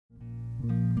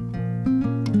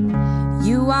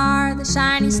the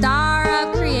shining star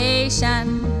of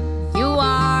creation. You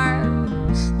are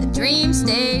the dream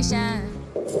station.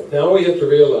 Now we have to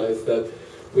realize that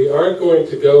we aren't going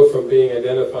to go from being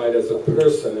identified as a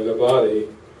person in a body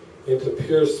into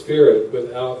pure spirit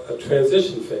without a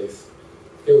transition phase.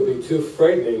 It would be too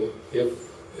frightening if,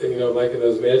 you know, like in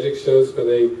those magic shows where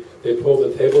they pull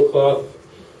the tablecloth,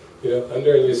 you know,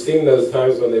 under, and you've seen those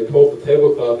times when they pull the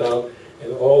tablecloth out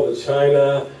and all the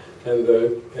china and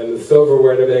the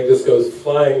silverware and everything just goes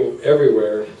flying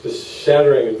everywhere, just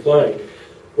shattering and flying.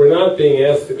 We're not being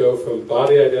asked to go from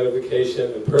body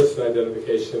identification and person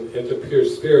identification into pure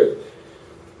spirit.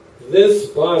 This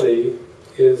body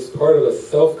is part of a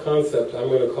self-concept I'm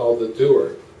going to call the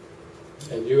doer.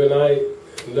 And you and I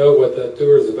know what that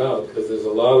doer is about, because there's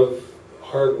a lot of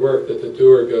hard work that the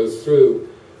doer goes through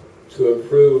to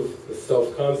improve the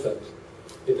self-concept.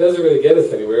 It doesn't really get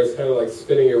us anywhere. It's kind of like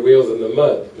spinning your wheels in the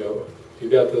mud. You know,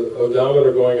 you've got the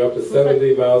odometer going up to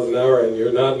 70 miles an hour and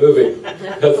you're not moving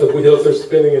because the wheels are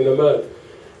spinning in the mud.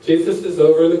 Jesus is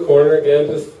over in the corner again,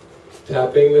 just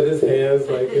tapping with his hands,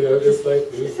 like, you know, just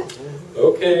like,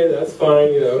 okay, that's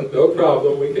fine, you know, no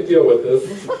problem, we can deal with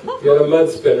this. You got a mud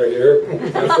spinner here,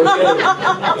 that's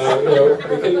okay. You know,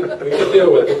 we can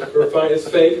deal with it. We're fine. It's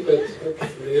fake, but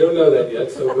you don't know that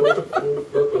yet, so we'll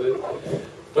work with it.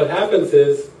 What happens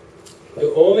is,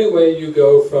 the only way you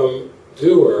go from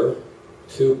doer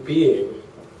to being,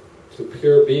 to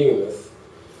pure beingness,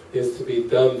 is to be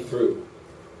done through.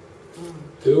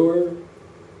 Doer,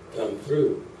 done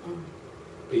through.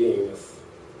 Beingness.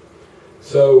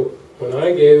 So, when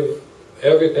I gave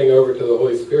everything over to the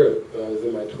Holy Spirit when I was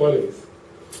in my 20s,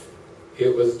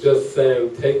 it was just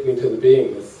saying, take me to the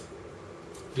beingness.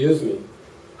 Use me.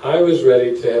 I was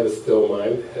ready to have a still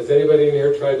mind. Has anybody in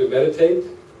here tried to meditate?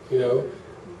 You know,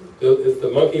 does the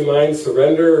monkey mind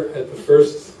surrender at the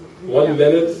first 1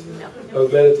 minute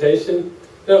of meditation?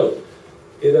 No.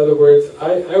 In other words,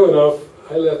 I went off,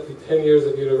 I left the 10 years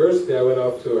of university, I went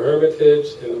off to a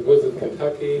hermitage in the woods of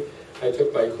Kentucky. I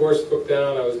took my course book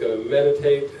down, I was going to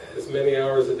meditate as many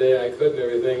hours a day I could and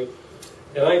everything.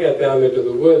 And I got down there to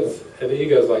the woods, and the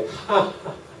ego's like, ha,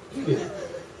 ha,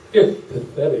 you're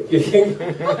pathetic. You think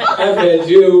I've had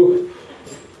you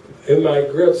in my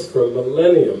grips for a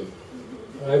millennium.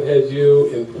 I've had you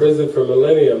in prison for a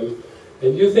millennium,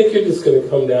 and you think you're just going to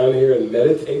come down here and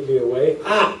meditate me away?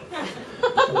 Ha!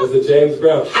 It was a James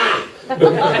Brown. Ha!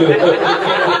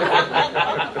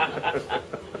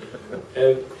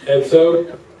 and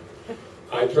so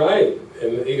I tried,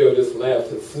 and the ego just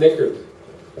laughed and snickered.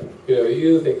 You know,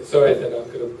 you think. So I said,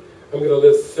 I'm gonna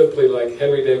live simply like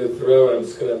Henry David Thoreau, and I'm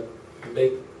just gonna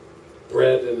make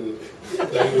bread, and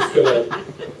I'm just gonna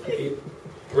eat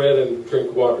bread and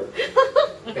drink water.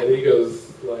 And the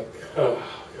ego's like, oh,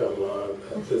 come on,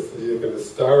 you're gonna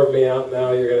starve me out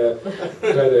now. You're gonna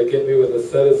try to get me with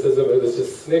asceticism. It was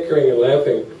just snickering and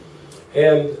laughing.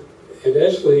 And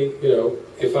eventually, you know,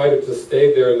 if I'd have just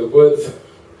stayed there in the woods,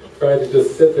 trying to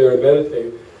just sit there and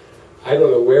meditate, I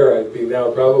don't know where I'd be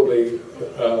now. Probably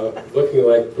looking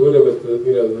like Buddha with the,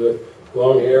 you know, the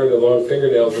long hair and the long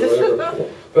fingernails or whatever.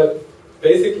 But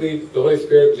basically, the Holy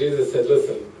Spirit, Jesus said,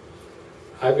 "Listen,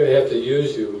 I'm going to have to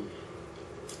use you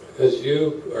because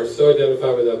you are so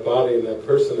identified with that body and that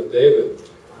person of David.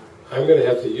 I'm going to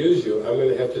have to use you. I'm going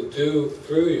to have to do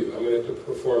through you. I'm going to have to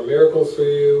perform miracles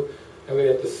through you. I'm going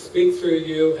to have to speak through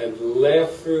you and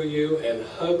laugh through you and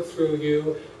hug through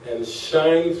you and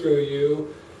shine through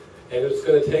you. And it's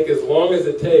going to take as long as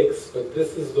it takes, but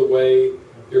this is the way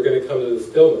you're going to come to the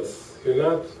stillness. You're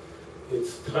not,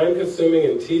 it's time-consuming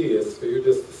and tedious, but you're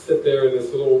just to sit there in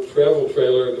this little travel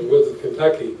trailer in the woods of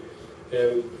Kentucky.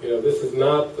 And, you know, this is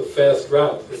not the fast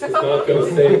route. This is not going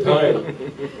to save time.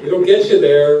 It'll get you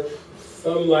there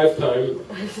some lifetime,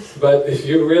 but if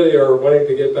you really are wanting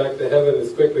to get back to heaven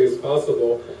as quickly as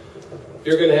possible,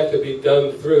 you're going to have to be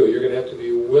done through. You're going to have to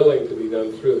be willing to be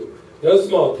done through. No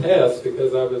small task,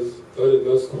 because I was voted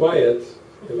most quiet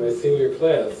in my senior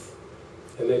class.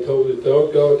 And they told me,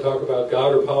 don't go and talk about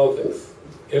God or politics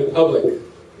in public.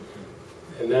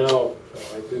 And now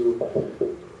I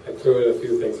throw in a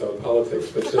few things on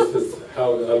politics, but just as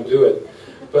how to undo it.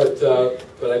 But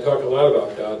I talk a lot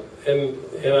about God. And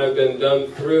I've been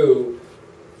done through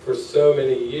for so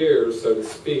many years, so to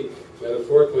speak,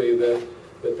 metaphorically,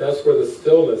 that's where the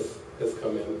stillness has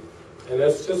come in. And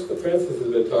that's just what Frances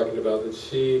has been talking about, that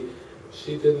she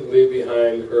didn't leave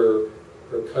behind her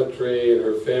country and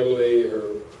her family, her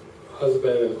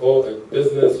husband and all her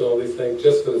business and all these things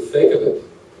just for the sake of it.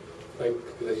 Like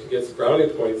she gets brownie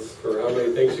points for how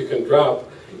many things you can drop.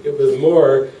 It was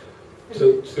more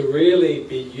to really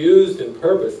be used in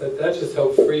purpose. That just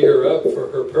helped free her up for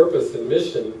her purpose and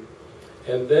mission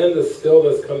And then the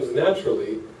stillness comes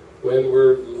naturally when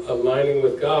we're aligning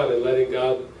with God and letting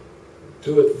God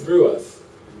do it through us.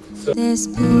 So this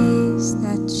peace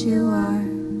that you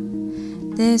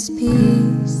are, this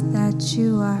peace that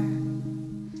you are.